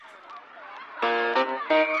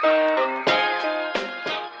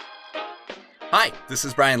Hi, this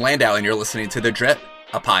is Brian Landau, and you're listening to The Drip,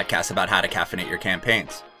 a podcast about how to caffeinate your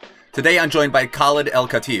campaigns. Today, I'm joined by Khalid El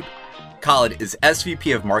Khatib. Khalid is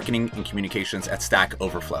SVP of Marketing and Communications at Stack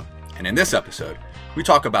Overflow. And in this episode, we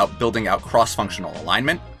talk about building out cross-functional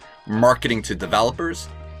alignment, marketing to developers,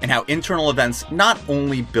 and how internal events not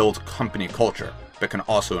only build company culture, but can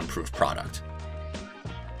also improve product.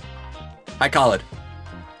 Hi, Khalid.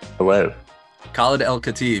 Hello. Khalid El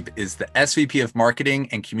Khatib is the SVP of Marketing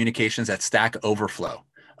and Communications at Stack Overflow,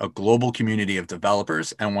 a global community of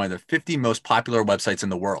developers and one of the 50 most popular websites in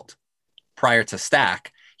the world. Prior to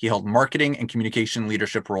Stack, he held marketing and communication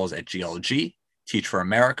leadership roles at GLG, Teach for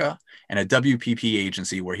America, and a WPP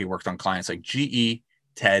agency where he worked on clients like GE,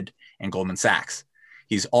 TED, and Goldman Sachs.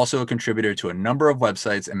 He's also a contributor to a number of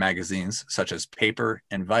websites and magazines such as Paper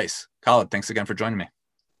and Vice. Khalid, thanks again for joining me.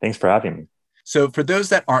 Thanks for having me. So for those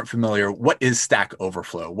that aren't familiar, what is Stack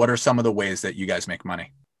Overflow? What are some of the ways that you guys make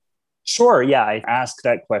money? Sure. Yeah, I ask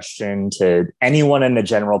that question to anyone in the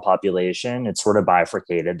general population. It's sort of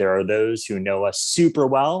bifurcated. There are those who know us super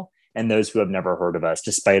well and those who have never heard of us,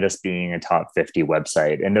 despite us being a top 50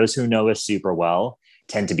 website. And those who know us super well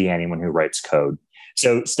tend to be anyone who writes code.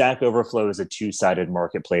 So Stack Overflow is a two-sided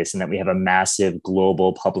marketplace in that we have a massive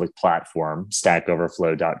global public platform,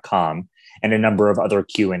 stackoverflow.com, and a number of other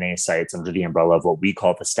Q&A sites under the umbrella of what we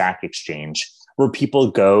call the Stack Exchange, where people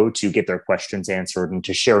go to get their questions answered and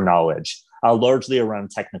to share knowledge, largely around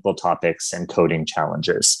technical topics and coding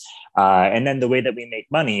challenges. And then the way that we make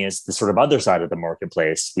money is the sort of other side of the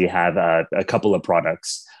marketplace. We have a couple of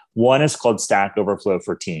products. One is called Stack Overflow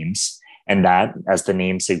for Teams. And that, as the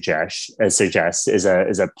name suggests, is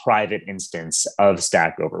a private instance of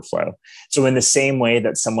Stack Overflow. So in the same way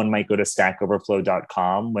that someone might go to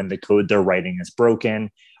stackoverflow.com when the code they're writing is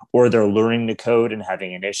broken, or they're learning to code and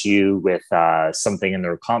having an issue with something in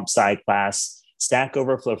their comp sci class, Stack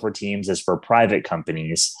Overflow for Teams is for private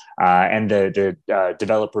companies and the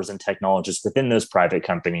developers and technologists within those private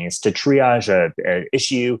companies to triage an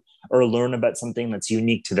issue or learn about something that's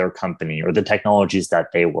unique to their company or the technologies that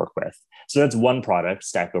they work with. So that's one product,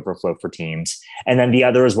 Stack Overflow for Teams. And then the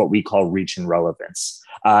other is what we call reach and relevance.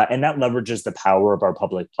 And that leverages the power of our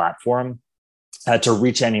public platform to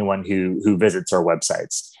reach anyone who visits our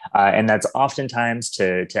websites. And that's oftentimes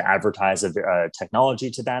to advertise a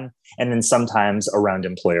technology to them, and then sometimes around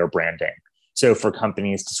employer branding. So for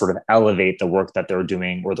companies to sort of elevate the work that they're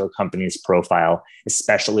doing or their company's profile,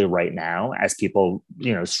 especially right now, as people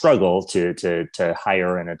struggle to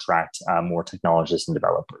hire and attract more technologists and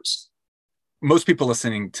developers. Most people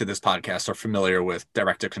listening to this podcast are familiar with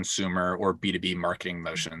direct-to-consumer or B2B marketing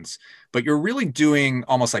motions, but you're really doing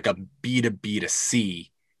almost like a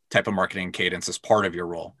B2B2C type of marketing cadence as part of your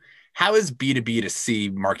role. How is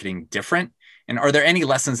B2B2C marketing different? And are there any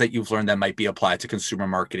lessons that you've learned that might be applied to consumer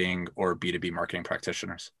marketing or B2B marketing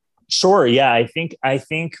practitioners? Sure. Yeah, I think.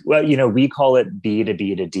 Well, we call it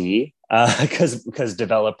B2B2D because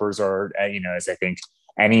developers are, as I think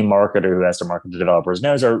any marketer who has to market to developers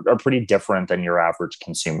knows, are pretty different than your average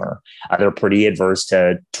consumer. They're pretty adverse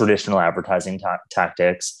to traditional advertising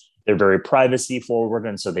tactics. They're very privacy forward,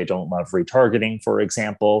 and so they don't love retargeting, for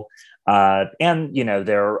example. And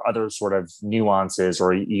there are other sort of nuances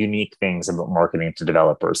or unique things about marketing to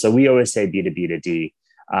developers. So we always say B2B2D.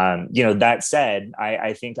 That said,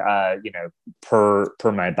 I think,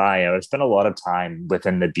 per my bio, I've spent a lot of time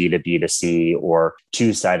within the B2B2C or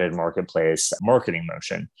two-sided marketplace marketing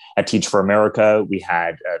motion. At Teach for America, we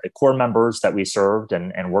had the core members that we served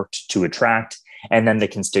and worked to attract, and then the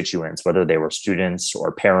constituents, whether they were students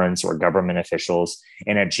or parents or government officials.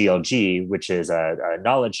 And at GLG, which is a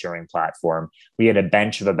knowledge sharing platform, we had a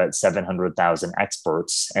bench of about 700,000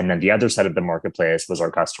 experts. And then the other side of the marketplace was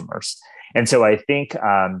our customers. And so I think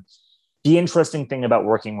the interesting thing about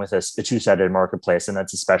working with a two-sided marketplace, and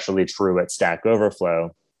that's especially true at Stack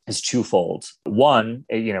Overflow, is twofold. One,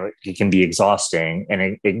 it can be exhausting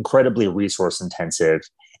and incredibly resource intensive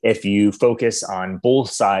if you focus on both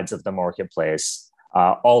sides of the marketplace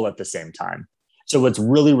all at the same time. So what's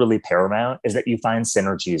really, really paramount is that you find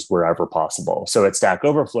synergies wherever possible. So at Stack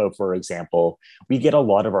Overflow, for example, we get a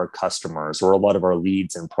lot of our customers or a lot of our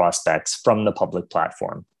leads and prospects from the public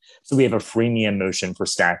platform. So we have a freemium motion for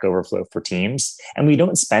Stack Overflow for Teams, and we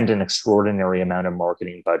don't spend an extraordinary amount of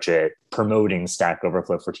marketing budget promoting Stack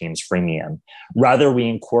Overflow for Teams freemium. Rather, we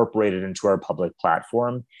incorporate it into our public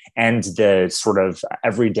platform and the sort of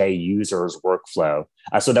everyday users workflow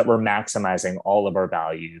so that we're maximizing all of our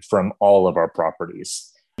value from all of our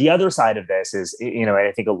properties. The other side of this is,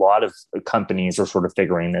 I think a lot of companies are sort of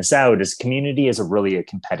figuring this out, is community is really a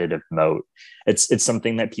competitive moat. It's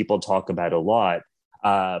something that people talk about a lot.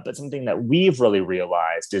 But something that we've really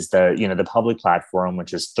realized is the public platform,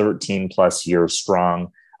 which is 13 plus years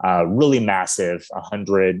strong, really massive,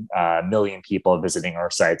 100 million people visiting our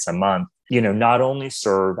sites a month, not only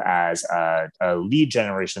serve as a lead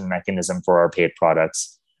generation mechanism for our paid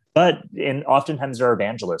products, but oftentimes they're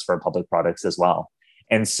evangelists for our public products as well.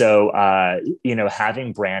 And so,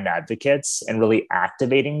 having brand advocates and really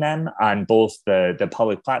activating them on both the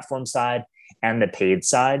public platform side and the paid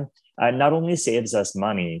side not only saves us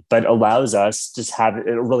money, but allows us to have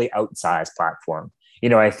a really outsized platform.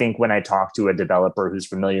 I think when I talk to a developer who's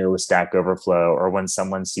familiar with Stack Overflow, or when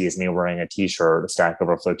someone sees me wearing a Stack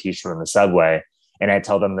Overflow t-shirt in the subway, and I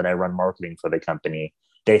tell them that I run marketing for the company,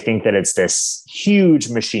 they think that it's this huge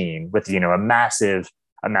machine with, a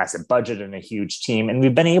massive budget and a huge team. And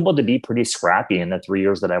we've been able to be pretty scrappy in the 3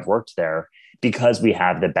 years that I've worked there because we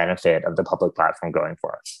have the benefit of the public platform going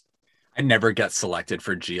for us. I never get selected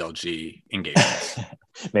for GLG engagements.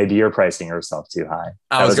 Maybe you're pricing yourself too high.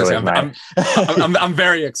 I was going to say, I'm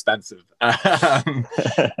very expensive.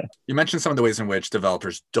 You mentioned some of the ways in which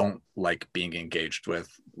developers don't like being engaged with.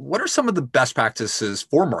 What are some of the best practices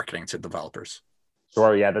for marketing to developers?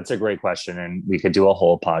 Sure. Yeah, that's a great question. And we could do a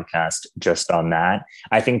whole podcast just on that.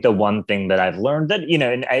 I think the one thing that I've learned that,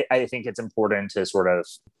 and I think it's important to sort of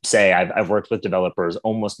say I've worked with developers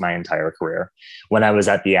almost my entire career. When I was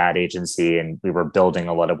at the ad agency and we were building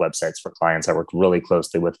a lot of websites for clients, I worked really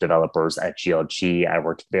closely with developers. At GLG, I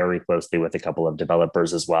worked very closely with a couple of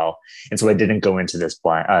developers as well. And so I didn't go into this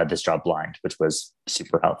job blind, which was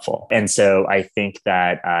super helpful. And so I think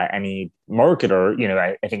that any marketer,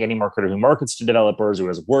 I think any marketer who markets to developers, who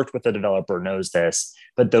has worked with a developer, knows this,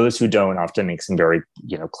 but those who don't often make some very,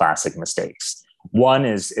 classic mistakes. One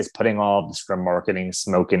is putting all this sort of marketing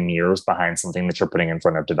smoke and mirrors behind something that you're putting in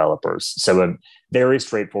front of developers. So a very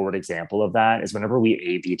straightforward example of that is whenever we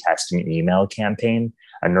A/B test an email campaign,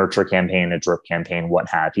 a nurture campaign, a drip campaign, what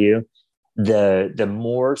have you, the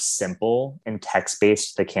more simple and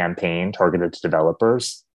text-based the campaign targeted to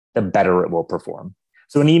developers, the better it will perform.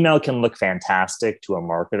 So an email can look fantastic to a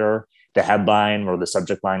marketer. The headline or the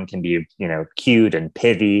subject line can be, cute and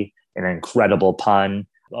pithy, an incredible pun.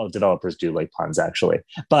 Well, developers do like puns, actually.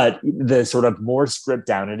 But the sort of more stripped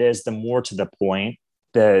down it is, the more to the point,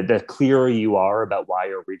 the clearer you are about why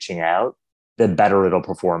you're reaching out, the better it'll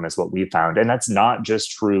perform is what we found. And that's not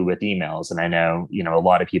just true with emails. And I know, a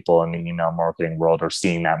lot of people in the email marketing world are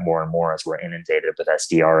seeing that more and more as we're inundated with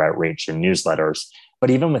SDR outreach and newsletters.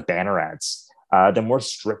 But even with banner ads, the more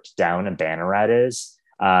stripped down a banner ad is,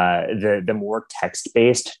 the more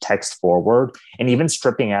text-based, text-forward, and even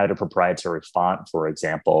stripping out a proprietary font, for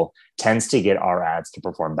example, tends to get our ads to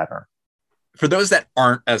perform better. For those that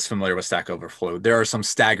aren't as familiar with Stack Overflow, there are some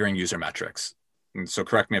staggering user metrics. And so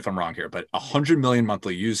correct me if I'm wrong here, but 100 million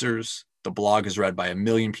monthly users, the blog is read by 1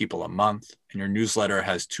 million people a month, and your newsletter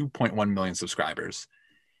has 2.1 million subscribers.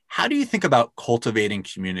 How do you think about cultivating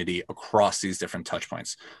community across these different touch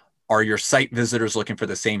points? Are your site visitors looking for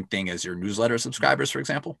the same thing as your newsletter subscribers, for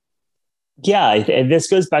example? Yeah, this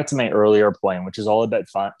goes back to my earlier point, which is all about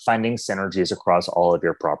finding synergies across all of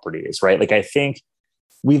your properties, right? Like I think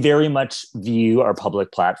we very much view our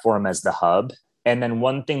public platform as the hub. And then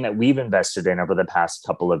one thing that we've invested in over the past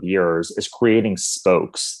couple of years is creating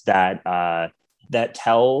spokes that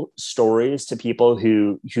tell stories to people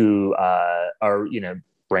who are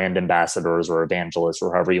brand ambassadors or evangelists,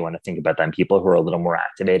 or however you want to think about them, people who are a little more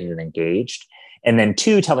activated and engaged. And then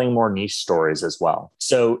two, telling more niche stories as well.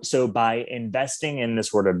 So by investing in this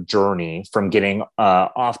sort of journey from getting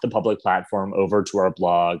off the public platform over to our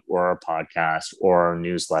blog or our podcast or our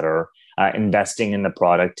newsletter, investing in the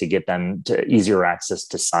product to get them to easier access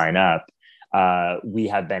to sign up, we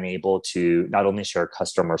have been able to not only share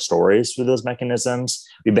customer stories through those mechanisms,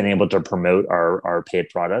 we've been able to promote our paid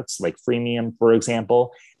products like freemium, for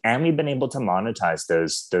example, and we've been able to monetize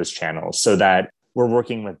those channels so that we're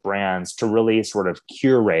working with brands to really sort of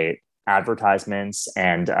curate advertisements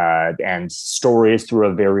and stories through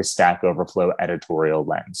a very Stack Overflow editorial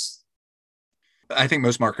lens. I think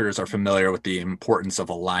most marketers are familiar with the importance of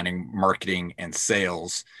aligning marketing and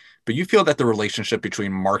sales, but you feel that the relationship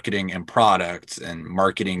between marketing and product and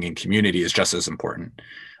marketing and community is just as important.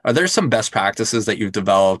 Are there some best practices that you've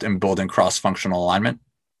developed in building cross-functional alignment?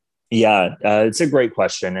 Yeah, it's a great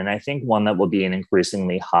question. And I think one that will be an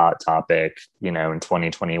increasingly hot topic, in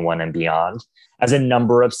 2021 and beyond, as a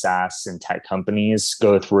number of SaaS and tech companies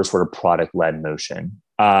go through a sort of product-led motion.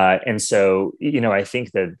 And so, I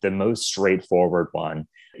think that the most straightforward one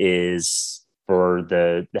is for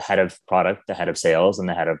the head of product, the head of sales, and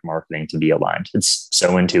the head of marketing to be aligned. It's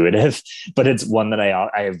so intuitive, but it's one that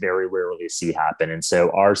I very rarely see happen. And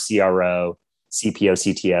so our CRO CPO,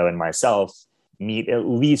 CTO, and myself meet at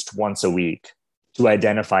least once a week to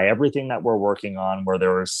identify everything that we're working on where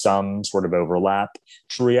there is some sort of overlap,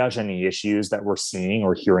 triage any issues that we're seeing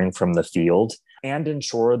or hearing from the field, and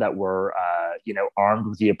ensure that we're armed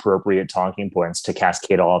with the appropriate talking points to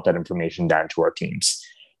cascade all of that information down to our teams.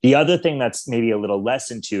 The other thing that's maybe a little less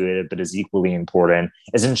intuitive, but is equally important,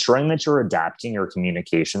 is ensuring that you're adapting your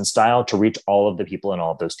communication style to reach all of the people in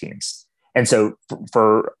all of those teams. And so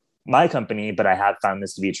for my company, but I have found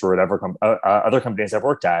this to be true at other companies I've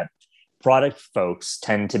worked at, product folks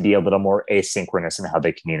tend to be a little more asynchronous in how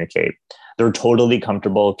they communicate. They're totally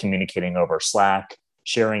comfortable communicating over Slack,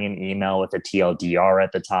 sharing an email with a TLDR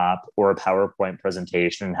at the top or a PowerPoint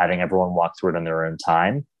presentation and having everyone walk through it in their own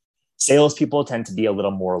time. Salespeople tend to be a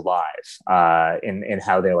little more live in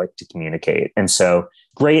how they like to communicate. And so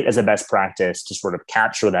great as a best practice to sort of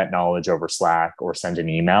capture that knowledge over Slack or send an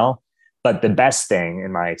email. But the best thing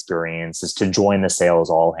in my experience is to join the sales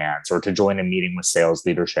all hands or to join a meeting with sales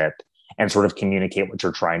leadership and sort of communicate what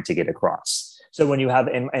you're trying to get across. So when you have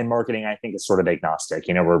in marketing, I think it's sort of agnostic.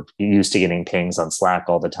 We're used to getting pings on Slack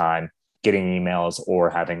all the time, getting emails or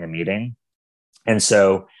having a meeting. And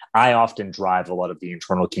so I often drive a lot of the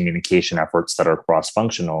internal communication efforts that are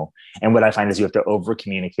cross-functional. And what I find is you have to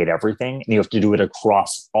over-communicate everything, and you have to do it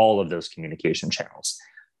across all of those communication channels.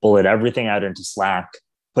 Bullet everything out into Slack,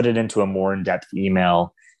 put it into a more in-depth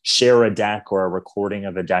email, share a deck or a recording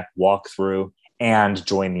of a deck walkthrough, and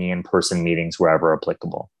join the in-person meetings wherever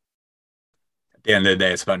applicable. At the end of the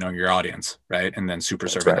day, it's about knowing your audience, right? And then super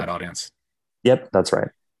serving that audience. Yep, that's right.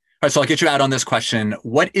 All right, so I'll get you out on this question.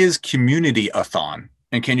 What is Community-a-thon?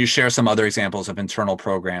 And can you share some other examples of internal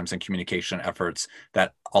programs and communication efforts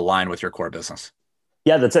that align with your core business?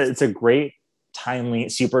 Yeah, it's a great,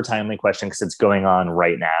 super timely question because it's going on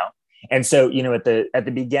right now. And so, at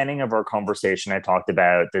the beginning of our conversation, I talked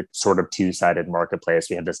about the sort of two-sided marketplace.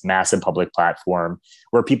 We have this massive public platform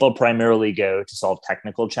where people primarily go to solve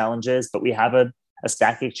technical challenges, but we have a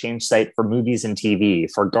Stack Exchange site for movies and TV,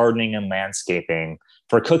 for gardening and landscaping,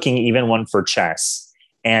 for cooking, even one for chess.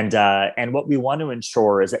 And what we want to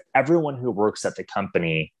ensure is that everyone who works at the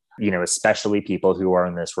company, especially people who are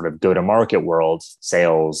in this sort of go-to-market world,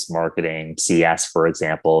 sales, marketing, CS, for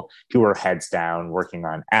example, who are heads down working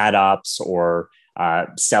on ad ops or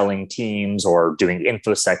selling teams or doing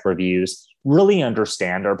InfoSec reviews, really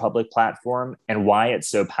understand our public platform and why it's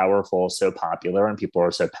so powerful, so popular, and people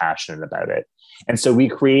are so passionate about it. And so we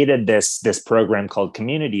created this program called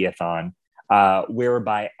Community-a-thon,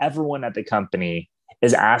 whereby everyone at the company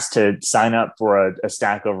is asked to sign up for a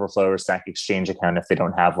Stack Overflow or Stack Exchange account if they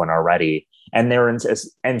don't have one already. And they're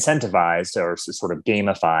incentivized or sort of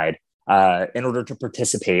gamified in order to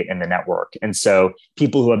participate in the network. And so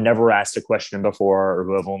people who have never asked a question before or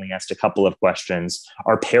who have only asked a couple of questions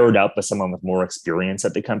are paired up with someone with more experience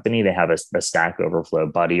at the company. They have a Stack Overflow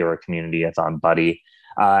buddy or a Community-a-thon buddy.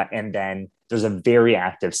 And then there's a very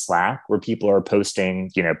active Slack where people are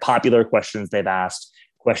posting, popular questions they've asked,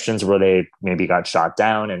 questions where they maybe got shot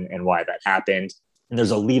down and why that happened. And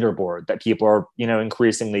there's a leaderboard that people are,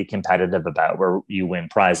 increasingly competitive about where you win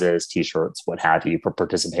prizes, t-shirts, what have you for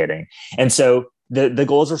participating. And so the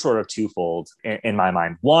goals are sort of twofold in my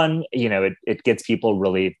mind. One, it gets people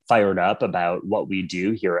really fired up about what we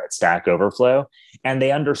do here at Stack Overflow, and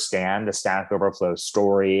they understand the Stack Overflow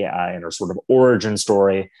story and our sort of origin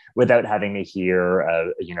story without having to hear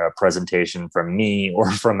a presentation from me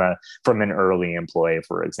or from an early employee,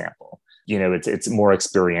 for example. It's more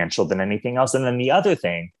experiential than anything else. And then the other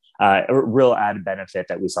thing, a real added benefit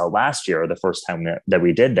that we saw last year, the first time that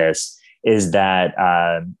we did this, is that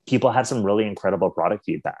people have some really incredible product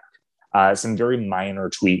feedback. Some very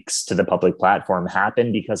minor tweaks to the public platform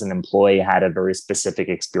happened because an employee had a very specific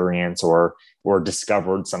experience or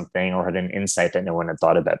discovered something or had an insight that no one had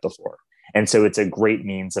thought about before. And so it's a great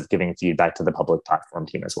means of giving feedback to the public platform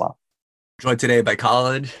team as well. Joined today by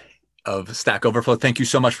Khalid of Stack Overflow. Thank you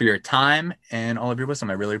so much for your time and all of your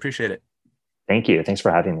wisdom. I really appreciate it. Thank you. Thanks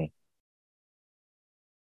for having me.